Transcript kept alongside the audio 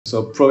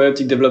So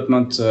probiotic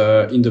development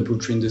in the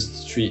poultry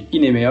industry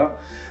in EMEA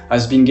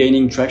has been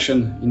gaining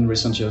traction in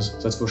recent years,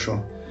 that's for sure.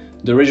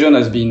 The region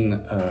has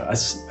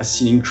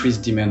seen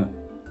increased demand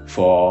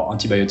for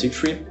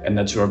antibiotic-free and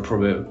natural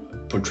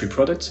poultry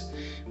products,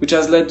 which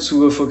has led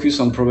to a focus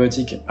on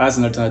probiotic as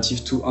an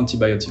alternative to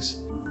antibiotics.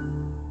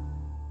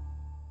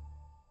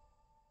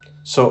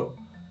 So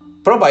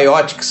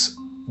probiotics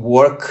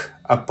work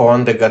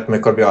upon the gut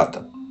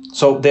microbiota.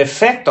 So the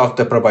effect of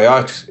the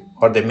probiotics,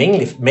 or the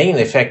main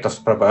effect of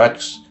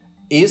probiotics,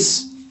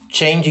 is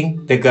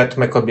changing the gut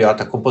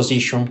microbiota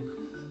composition,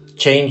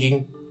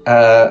 changing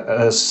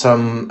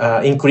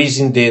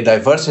increasing the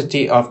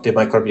diversity of the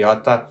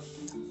microbiota,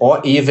 or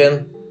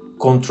even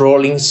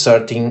controlling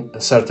certain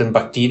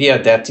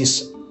bacteria that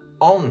is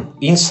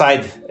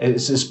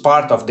is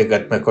part of the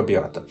gut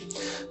microbiota.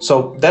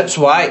 So that's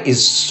why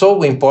it's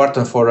so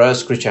important for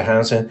us, Christian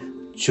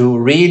Hansen, to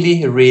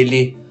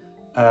really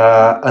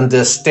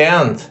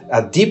understand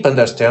a deep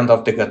understanding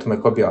of the gut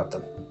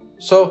microbiota.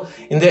 So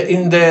in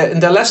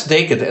the last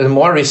decade, and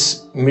more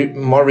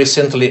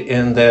recently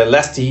in the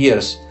last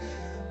years,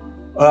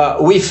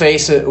 we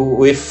face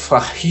with a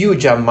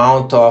huge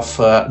amount of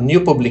new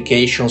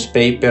publications,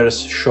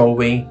 papers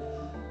showing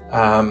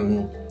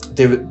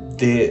the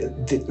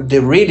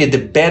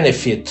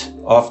benefit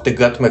of the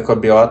gut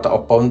microbiota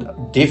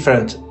upon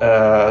different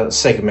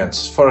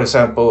segments. For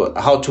example,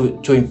 how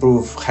to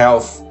improve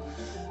health,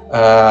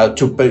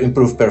 to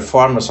improve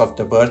performance of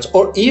the birds,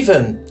 or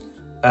even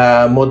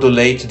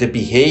modulate the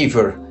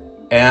behavior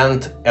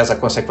and, as a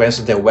consequence,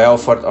 the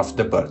welfare of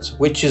the birds,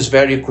 which is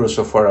very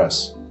crucial for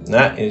us,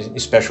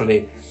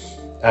 especially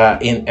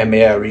in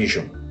EMEA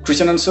region.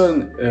 Christian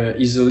Hansen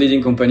is a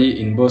leading company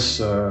in both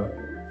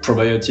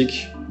probiotic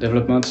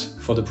development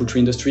for the poultry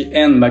industry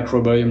and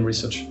microbiome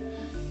research.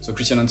 So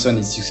Christian Hansen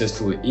is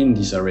successful in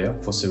this area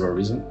for several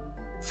reasons.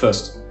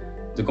 First,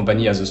 the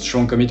company has a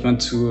strong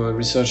commitment to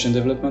research and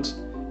development,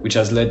 which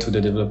has led to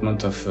the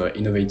development of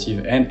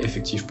innovative and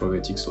effective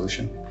probiotic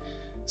solutions.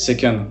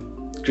 Second,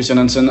 Christian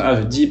Hansen has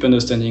a deep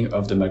understanding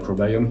of the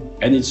microbiome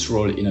and its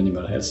role in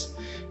animal health,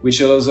 which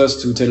allows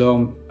us to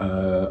tailor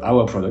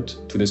our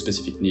product to the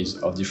specific needs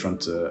of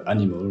different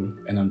animal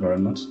and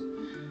environments.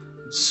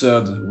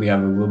 Third, we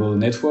have a global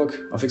network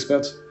of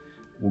experts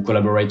who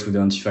collaborate to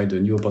identify the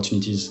new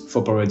opportunities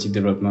for probiotic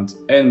development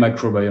and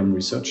microbiome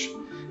research.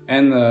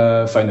 And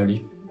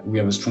finally, we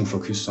have a strong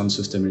focus on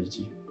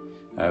sustainability,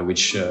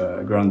 which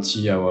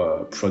guarantee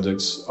our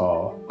products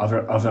are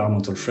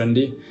environmental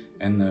friendly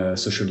and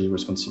socially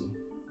responsible.